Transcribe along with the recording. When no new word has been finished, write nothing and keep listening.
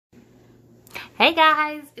Hey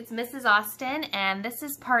guys, it's Mrs. Austin, and this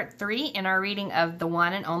is part 3 in our reading of The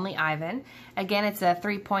One and Only Ivan. Again, it's a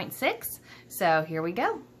 3.6, so here we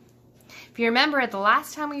go. If you remember, the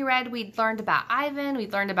last time we read, we'd learned about Ivan,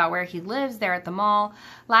 we'd learned about where he lives there at the mall.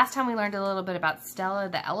 Last time we learned a little bit about Stella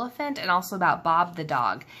the elephant and also about Bob the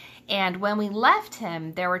dog. And when we left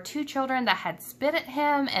him, there were 2 children that had spit at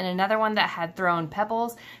him and another one that had thrown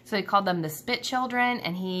pebbles. So he called them the spit children,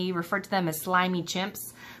 and he referred to them as slimy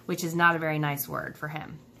chimps, which is not a very nice word for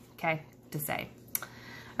him, okay, to say.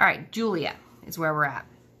 All right, Julia is where we're at.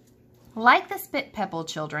 Like the spit pebble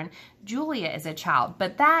children, Julia is a child,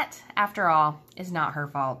 but that, after all, is not her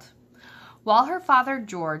fault. While her father,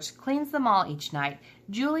 George, cleans the mall each night,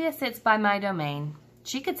 Julia sits by my domain.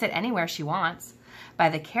 She could sit anywhere she wants. By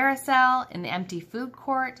the carousel, in the empty food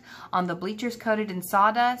court, on the bleachers coated in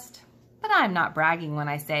sawdust. But I'm not bragging when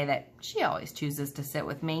I say that she always chooses to sit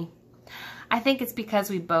with me. I think it's because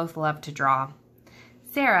we both love to draw.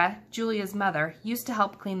 Sarah, Julia's mother, used to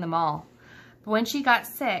help clean the mall. But when she got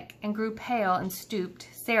sick and grew pale and stooped,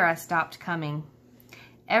 Sarah stopped coming.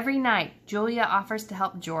 Every night, Julia offers to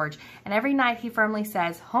help George, and every night he firmly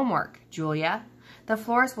says, "Homework, Julia. The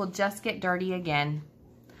floors will just get dirty again."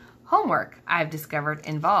 Homework, I've discovered,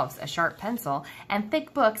 involves a sharp pencil and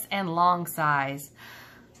thick books and long sighs.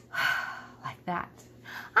 Like that.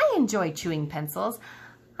 I enjoy chewing pencils.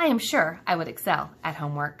 I am sure I would excel at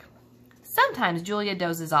homework. Sometimes Julia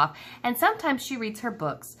dozes off, and sometimes she reads her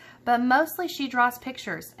books, but mostly she draws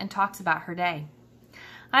pictures and talks about her day.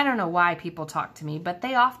 I don't know why people talk to me, but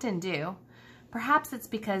they often do. Perhaps it's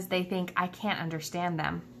because they think I can't understand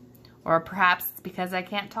them, or perhaps it's because I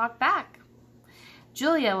can't talk back.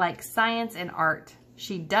 Julia likes science and art.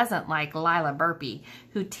 She doesn't like Lila Burpee,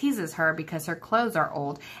 who teases her because her clothes are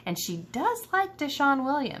old, and she does like Deshaun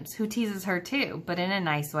Williams, who teases her too, but in a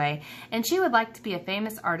nice way, and she would like to be a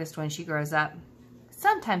famous artist when she grows up.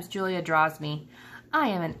 Sometimes Julia draws me. I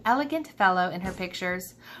am an elegant fellow in her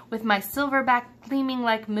pictures, with my silverback gleaming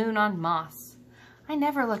like moon on moss. I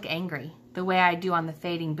never look angry, the way I do on the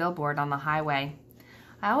fading billboard on the highway.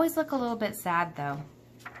 I always look a little bit sad, though.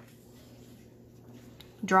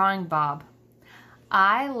 Drawing Bob.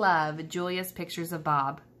 I love Julia's pictures of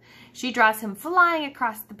Bob. She draws him flying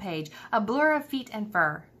across the page, a blur of feet and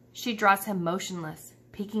fur. She draws him motionless,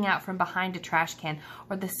 peeking out from behind a trash can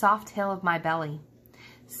or the soft hill of my belly.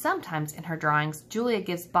 Sometimes in her drawings, Julia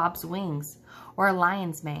gives Bob's wings or a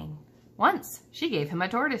lion's mane. Once, she gave him a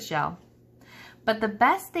tortoise shell. But the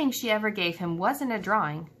best thing she ever gave him wasn't a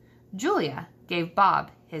drawing. Julia gave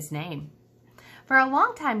Bob his name. For a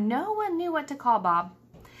long time, no one knew what to call Bob.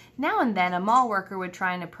 Now and then, a mall worker would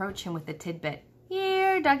try and approach him with a tidbit.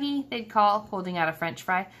 "Here, Dougie," they'd call, holding out a French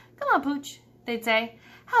fry. "Come on, Pooch," they'd say.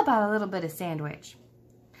 "How about a little bit of sandwich?"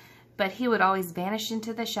 But he would always vanish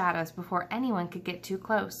into the shadows before anyone could get too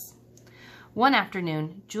close. One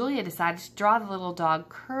afternoon, Julia decided to draw the little dog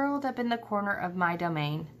curled up in the corner of my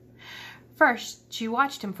domain. First, she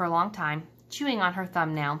watched him for a long time, chewing on her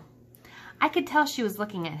thumbnail. I could tell she was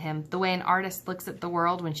looking at him the way an artist looks at the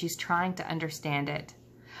world when she's trying to understand it.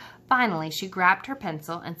 Finally, she grabbed her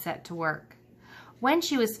pencil and set to work. When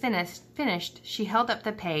she was finished, she held up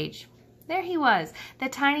the page. There he was, the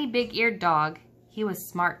tiny big-eared dog. He was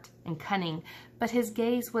smart and cunning, but his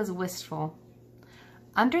gaze was wistful.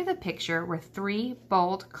 Under the picture were 3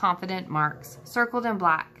 bold, confident marks, circled in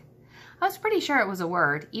black. I was pretty sure it was a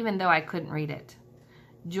word, even though I couldn't read it.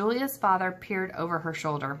 Julia's father peered over her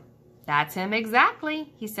shoulder. "That's him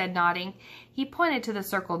exactly," he said, nodding. He pointed to the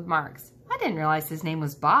circled marks. "I didn't realize his name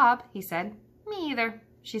was Bob," he said. "Me either,"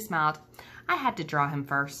 she smiled. "I had to draw him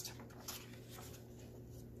first."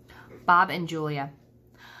 Bob and Julia.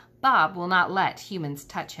 Bob will not let humans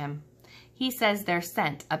touch him. He says their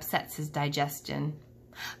scent upsets his digestion.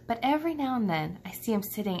 But every now and then, I see him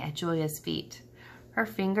sitting at Julia's feet. Her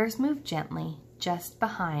fingers move gently, just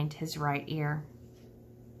behind his right ear.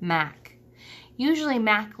 Mac. Usually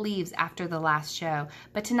Mac leaves after the last show,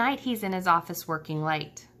 but tonight he's in his office working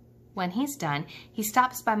late. When he's done, he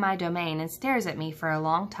stops by my domain and stares at me for a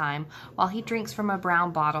long time while he drinks from a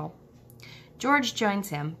brown bottle. George joins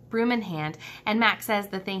him, broom in hand, and Mac says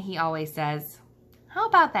the thing he always says. "How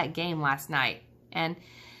about that game last night?" And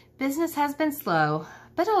 "Business has been slow,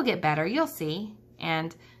 but it'll get better, you'll see."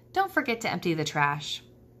 And "Don't forget to empty the trash."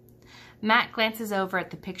 Mac glances over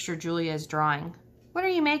at the picture Julia is drawing. "What are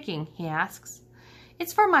you making?" he asks.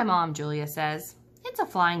 "It's for my mom," Julia says. "It's a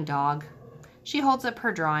flying dog." She holds up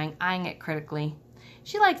her drawing, eyeing it critically.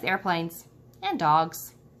 She likes airplanes and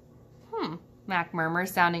dogs. Mac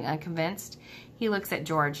murmurs, sounding unconvinced. He looks at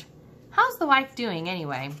George. "How's the wife doing,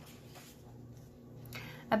 anyway?"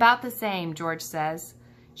 "About the same," George says.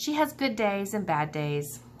 She has good days and bad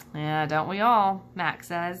days. Yeah, don't we all, Mac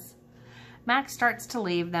says. Mac starts to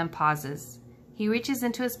leave, then pauses. He reaches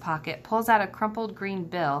into his pocket, pulls out a crumpled green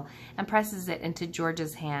bill, and presses it into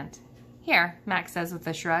George's hand. Here, Mac says with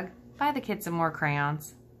a shrug, buy the kid some more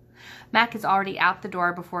crayons. Mac is already out the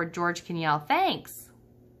door before George can yell, thanks.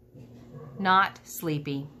 Not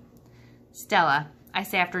sleepy. Stella, I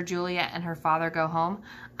say after Julia and her father go home,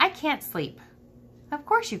 I can't sleep. Of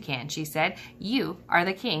course you can, she said. You are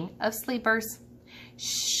the king of sleepers.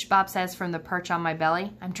 Shh, Bob says from the perch on my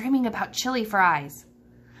belly. I'm dreaming about chili fries.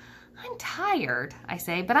 I'm tired, I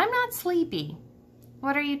say, but I'm not sleepy.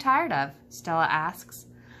 What are you tired of? Stella asks.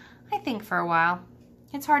 I think for a while.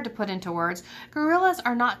 It's hard to put into words. Gorillas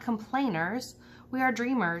are not complainers. We are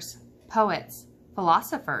dreamers, poets,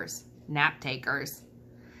 philosophers, nap takers.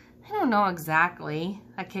 I don't know exactly.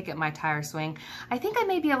 I kick at my tire swing. I think I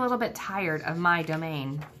may be a little bit tired of my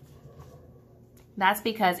domain. That's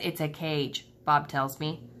because it's a cage, Bob tells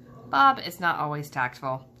me. Bob is not always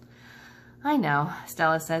tactful. I know,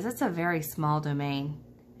 Stella says. It's a very small domain.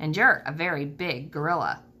 And you're a very big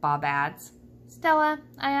gorilla, Bob adds. Stella,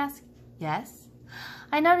 I ask. Yes?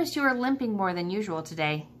 I noticed you were limping more than usual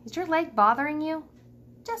today. Is your leg bothering you?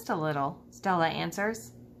 Just a little, Stella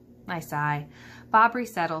answers. I sigh. Bob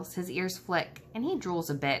resettles, his ears flick, and he drools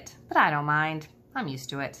a bit, but I don't mind. I'm used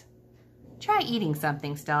to it. Try eating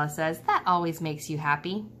something, Stella says. That always makes you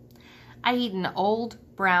happy. I eat an old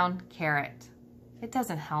brown carrot. It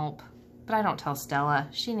doesn't help, but I don't tell Stella.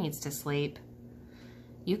 She needs to sleep.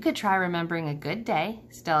 You could try remembering a good day,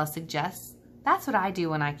 Stella suggests. That's what I do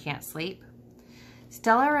when I can't sleep.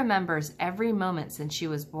 Stella remembers every moment since she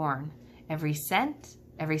was born, every scent,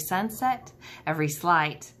 every sunset, every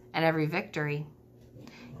slight, and every victory.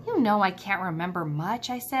 You know I can't remember much,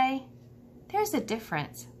 I say. There's a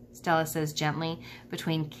difference, Stella says gently,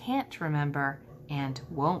 between can't remember and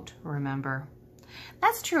won't remember.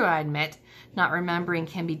 That's true, I admit. Not remembering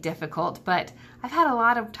can be difficult, but I've had a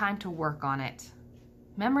lot of time to work on it.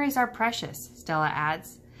 Memories are precious, Stella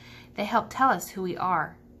adds. They help tell us who we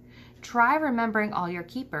are. Try remembering all your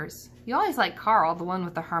keepers. You always like Carl, the one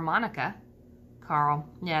with the harmonica. Carl,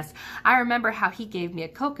 yes. I remember how he gave me a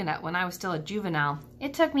coconut when I was still a juvenile.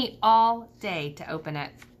 It took me all day to open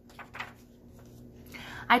it.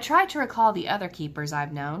 I try to recall the other keepers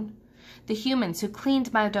I've known. The humans who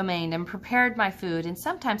cleaned my domain and prepared my food and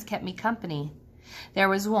sometimes kept me company. There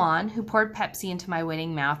was Juan, who poured Pepsi into my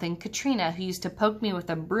waiting mouth, and Katrina, who used to poke me with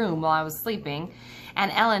a broom while I was sleeping,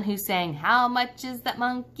 and Ellen, who sang, "How much is that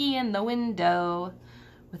monkey in the window?"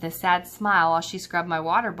 with a sad smile while she scrubbed my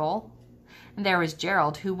water bowl. And there was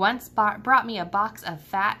Gerald, who once brought me a box of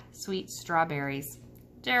fat, sweet strawberries.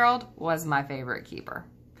 Gerald was my favorite keeper.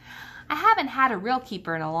 I haven't had a real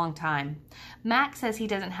keeper in a long time. Mac says he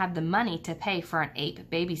doesn't have the money to pay for an ape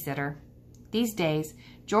babysitter. These days,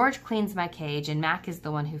 George cleans my cage and Mac is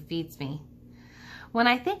the one who feeds me. When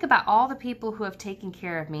I think about all the people who have taken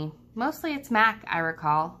care of me, mostly it's Mac I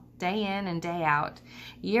recall, day in and day out,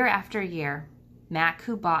 year after year. Mac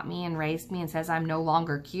who bought me and raised me and says I'm no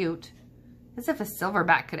longer cute. As if a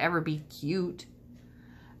silverback could ever be cute.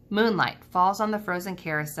 Moonlight falls on the frozen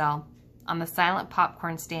carousel, on the silent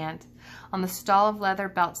popcorn stand, on the stall of leather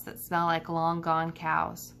belts that smell like long-gone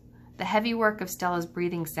cows. The heavy work of Stella's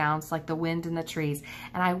breathing sounds like the wind in the trees,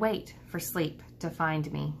 and I wait for sleep to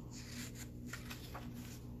find me.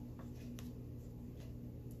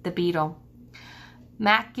 The beetle.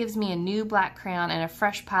 Mac gives me a new black crayon and a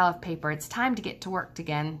fresh pile of paper. It's time to get to work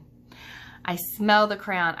again. I smell the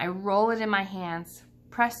crayon. I roll it in my hands,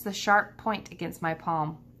 press the sharp point against my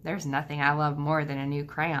palm. There's nothing I love more than a new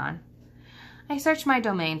crayon. I search my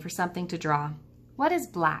domain for something to draw. What is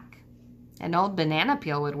black? An old banana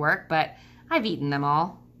peel would work, but I've eaten them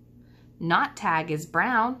all. Knot tag is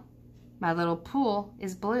brown. My little pool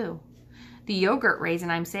is blue. The yogurt raisin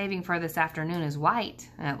I'm saving for this afternoon is white,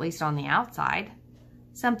 at least on the outside.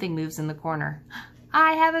 Something moves in the corner.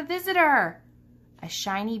 I have a visitor! A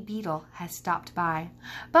shiny beetle has stopped by.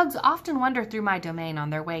 Bugs often wander through my domain on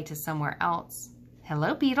their way to somewhere else.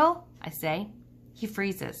 Hello, beetle, I say. He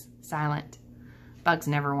freezes, silent. Bugs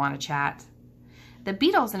never want to chat. The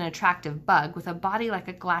beetle's an attractive bug with a body like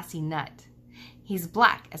a glassy nut. He's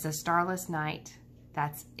black as a starless night.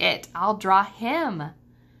 That's it. I'll draw him.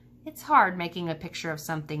 It's hard making a picture of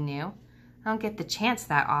something new. I don't get the chance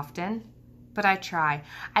that often. But I try.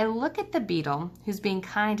 I look at the beetle, who's being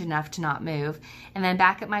kind enough to not move, and then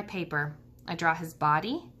back at my paper. I draw his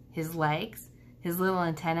body, his legs, his little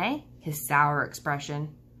antennae, his sour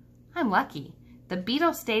expression. I'm lucky. The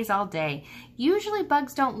beetle stays all day. Usually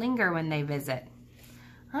bugs don't linger when they visit.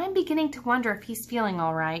 I'm beginning to wonder if he's feeling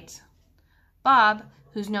all right. Bob,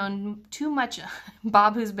 who's known too much,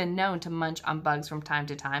 Bob, who's been known to munch on bugs from time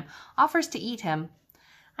to time, offers to eat him.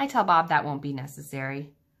 I tell Bob that won't be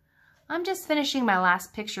necessary. I'm just finishing my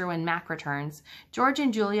last picture when Mac returns. George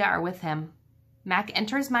and Julia are with him. Mac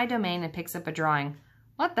enters my domain and picks up a drawing.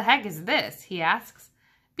 What the heck is this? He asks.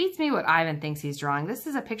 Beats me what Ivan thinks he's drawing. This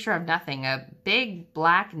is a picture of nothing, a big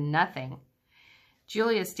black nothing.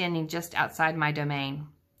 Julia is standing just outside my domain.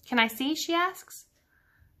 Can I see? She asks.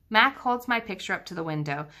 Mac holds my picture up to the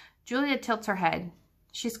window. Julia tilts her head.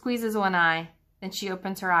 She squeezes one eye. Then she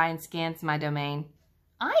opens her eye and scans my domain.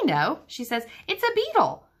 I know, she says. It's a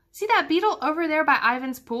beetle. See that beetle over there by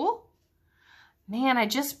Ivan's pool? Man, I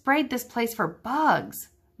just sprayed this place for bugs.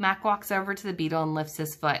 Mac walks over to the beetle and lifts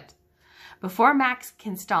his foot. Before Mac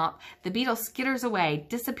can stomp, the beetle skitters away,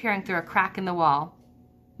 disappearing through a crack in the wall.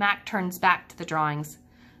 Mac turns back to the drawings.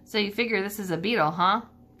 So you figure this is a beetle, huh?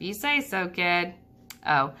 You say so, kid.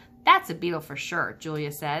 Oh, that's a beetle for sure,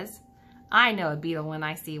 Julia says. I know a beetle when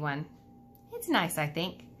I see one. It's nice, I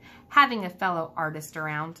think, having a fellow artist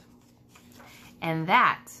around. And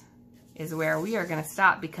that is where we are going to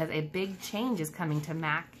stop because a big change is coming to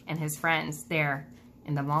Mac and his friends there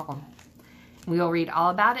in the mall. We will read all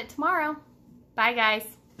about it tomorrow. Bye, guys.